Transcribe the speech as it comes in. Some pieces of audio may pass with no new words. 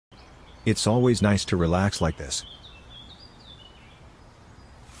It's always nice to relax like this.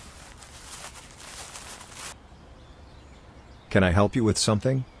 Can I help you with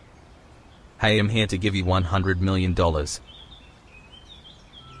something? Hey, I'm here to give you $100 million.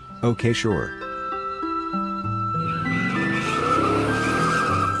 Okay, sure.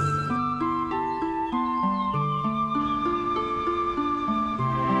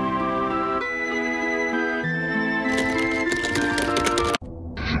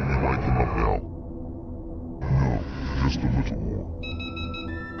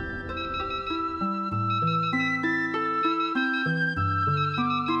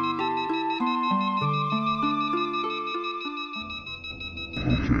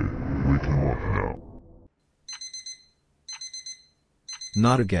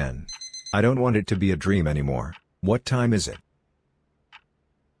 Not again. I don't want it to be a dream anymore. What time is it?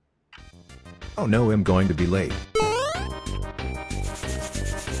 Oh no, I'm going to be late.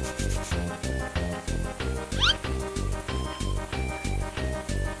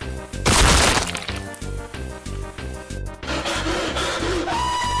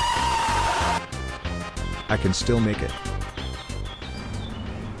 I can still make it.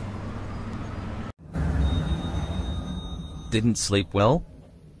 Didn't sleep well?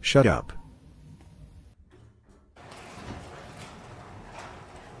 Shut up.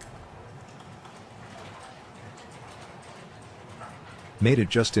 Made it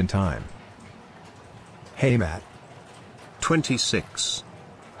just in time. Hey Matt. 26.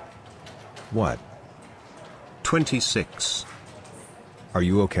 What? 26. Are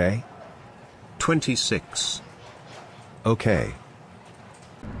you okay? 26. Okay.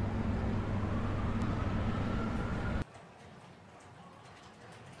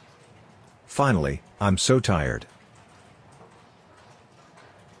 Finally, I'm so tired.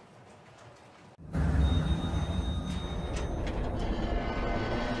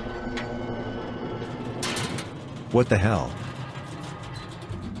 What the hell?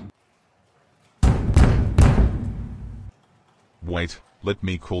 Wait, let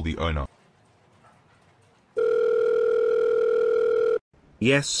me call the owner.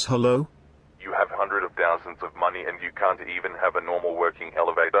 Yes, hello? You have hundreds of thousands of money and you can't even have a normal working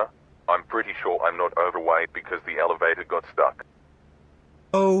elevator? I'm pretty sure I'm not overweight because the elevator got stuck.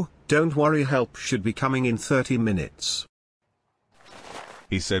 Oh, don't worry, help should be coming in 30 minutes.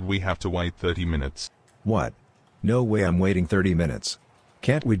 He said we have to wait 30 minutes. What? No way I'm waiting 30 minutes.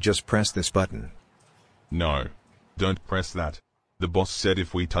 Can't we just press this button? No. Don't press that. The boss said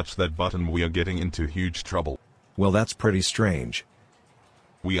if we touch that button we are getting into huge trouble. Well, that's pretty strange.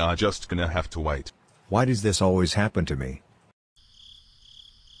 We are just gonna have to wait. Why does this always happen to me?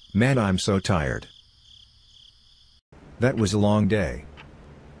 Man, I'm so tired. That was a long day.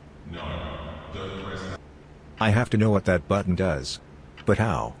 No, don't press that. I have to know what that button does. But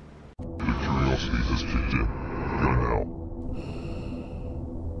how? The curiosity has kicked in. Go now.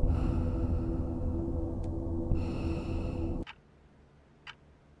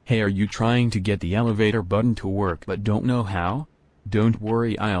 Hey, are you trying to get the elevator button to work but don't know how? Don't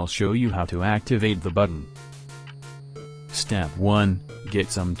worry, I'll show you how to activate the button. Step 1. Get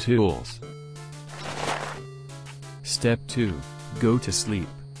some tools. Step 2. Go to sleep.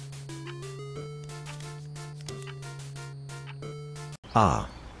 Ah.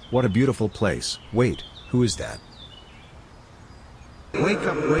 What a beautiful place. Wait, who is that? Wake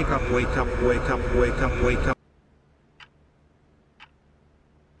up, wake up, wake up, wake up, wake up, wake up.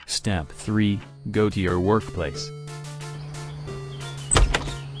 Step 3. Go to your workplace.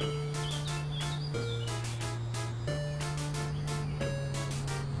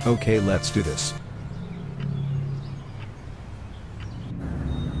 Okay, let's do this.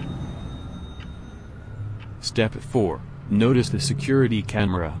 Step 4. Notice the security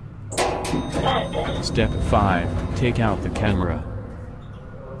camera. Step 5. Take out the camera.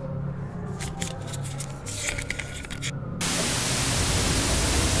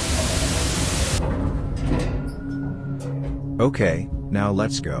 Okay, now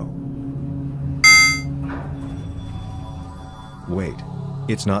let's go. Wait.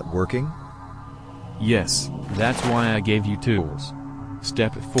 It's not working? Yes, that's why I gave you tools.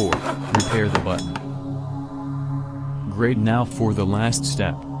 Step 4. Repair the button. Great, now for the last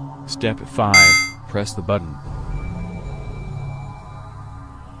step. Step 5. Press the button.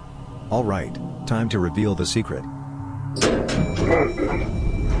 Alright, time to reveal the secret.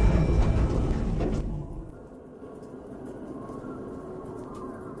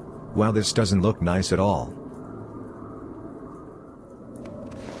 Wow, this doesn't look nice at all.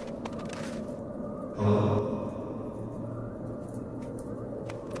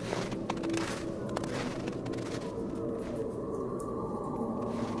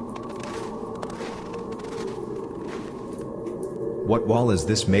 What wall is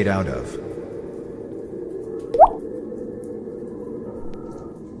this made out of?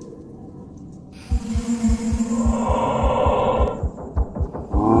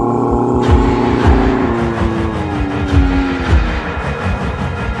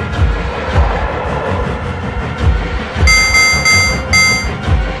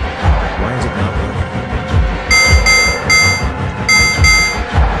 Why is it not working?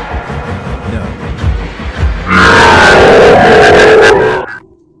 No.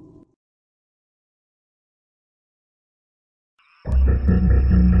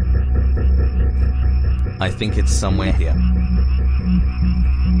 I think it's somewhere here.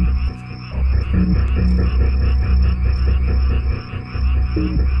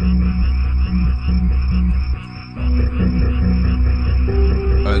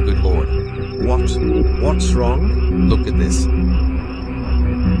 Oh good lord. What's wrong? Look at this.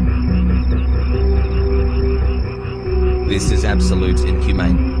 This is absolute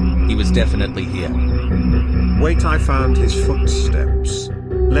inhumane. He was definitely here. Wait, I found his footsteps.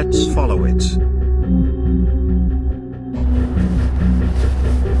 Let's follow it.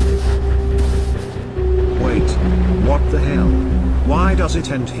 Wait, what the hell? Why does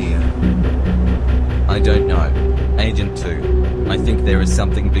it end here? I don't know. Agent 2. I think there is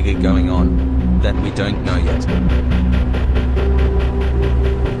something bigger going on that we don't know yet.